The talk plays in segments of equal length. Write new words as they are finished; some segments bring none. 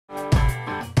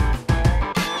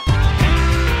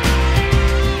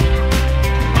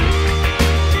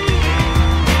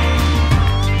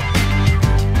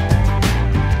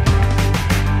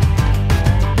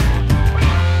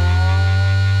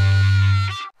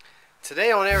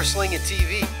Today on Air Slinging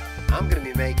TV, I'm going to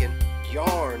be making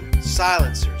yarn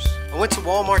silencers. I went to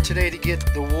Walmart today to get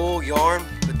the wool yarn,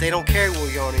 but they don't carry wool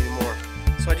yarn anymore.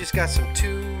 So I just got some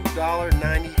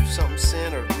 $2.90 something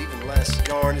cent or even less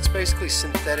yarn. It's basically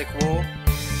synthetic wool.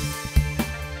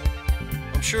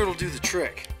 I'm sure it'll do the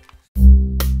trick.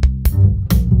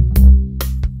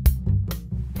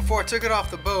 Before I took it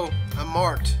off the bow, I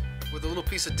marked with a little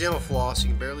piece of dental floss,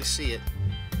 you can barely see it,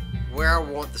 where I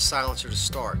want the silencer to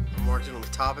start. I marked it on the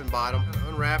top and bottom,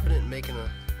 unwrapping it and making a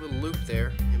little loop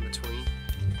there in between.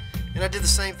 And I did the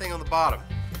same thing on the bottom.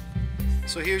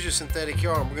 So here's your synthetic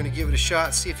yarn. We're going to give it a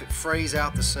shot, see if it frays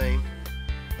out the same.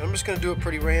 And I'm just going to do it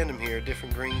pretty random here,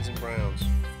 different greens and browns.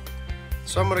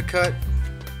 So I'm going to cut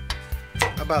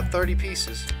about 30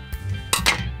 pieces,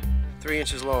 3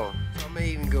 inches long. I may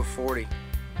even go 40.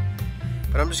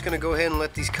 But I'm just going to go ahead and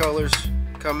let these colors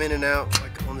come in and out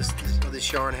like on this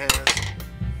yarn has,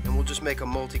 and we'll just make a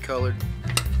multicolored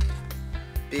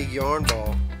big yarn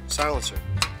ball silencer.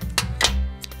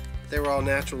 They were all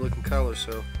natural looking colors,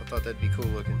 so I thought that'd be cool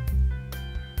looking.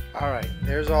 Alright,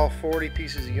 there's all 40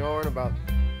 pieces of yarn, about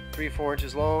 3 or 4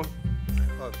 inches long.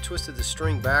 I've twisted the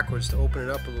string backwards to open it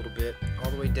up a little bit,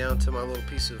 all the way down to my little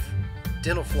piece of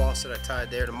dental floss that I tied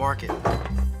there to mark it. So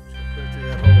put it through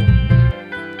that hole.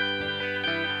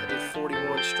 I did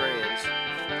 41 strands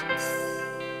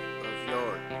of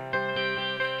yarn.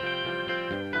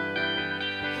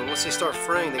 And once they start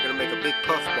fraying, they're going to make a big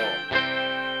puff ball.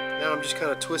 Now I'm just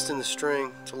kind of twisting the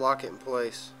string to lock it in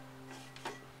place.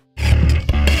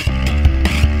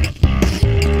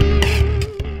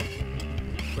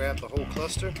 Grab the whole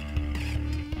cluster,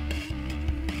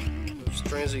 move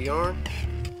strands of yarn,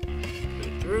 put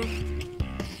it through,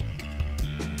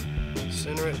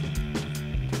 center it,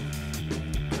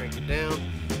 crank it down,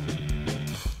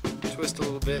 twist a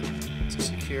little bit to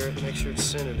secure it, make sure it's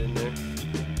centered in there.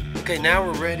 Okay, now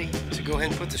we're ready to go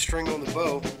ahead and put the string on the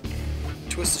bow.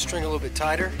 Twist the string a little bit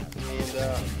tighter, and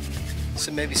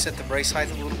so maybe set the brace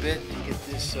height a little bit and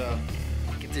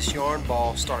get this yarn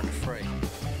ball starting to fray.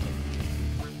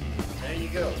 There you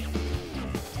go.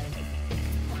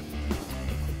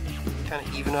 Kind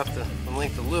of even up the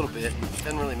length a little bit.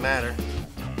 Doesn't really matter.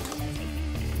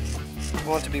 You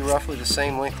want it to be roughly the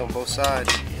same length on both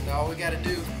sides. And all we got to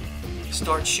do is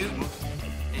start shooting,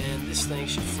 and this thing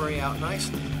should fray out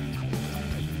nicely.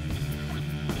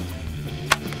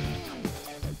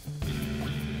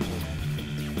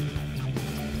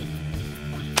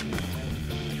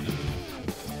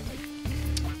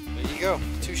 Go.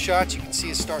 2 shots, you can see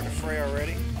it's starting to fray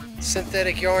already.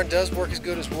 Synthetic yarn does work as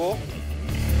good as wool.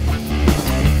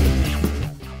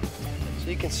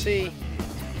 So you can see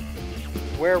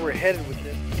where we're headed with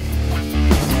this.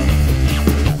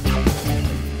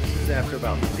 This is after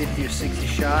about 50 or 60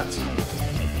 shots.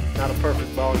 Not a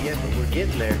perfect ball yet, but we're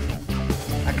getting there.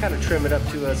 I kind of trim it up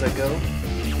too as I go.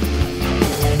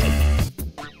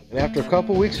 And after a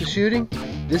couple weeks of shooting,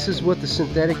 this is what the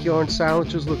synthetic yarn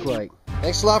silencers look like.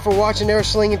 Thanks a lot for watching Air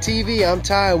Slinging TV. I'm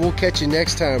Ty, and we'll catch you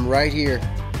next time right here.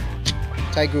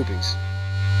 Tight groupings.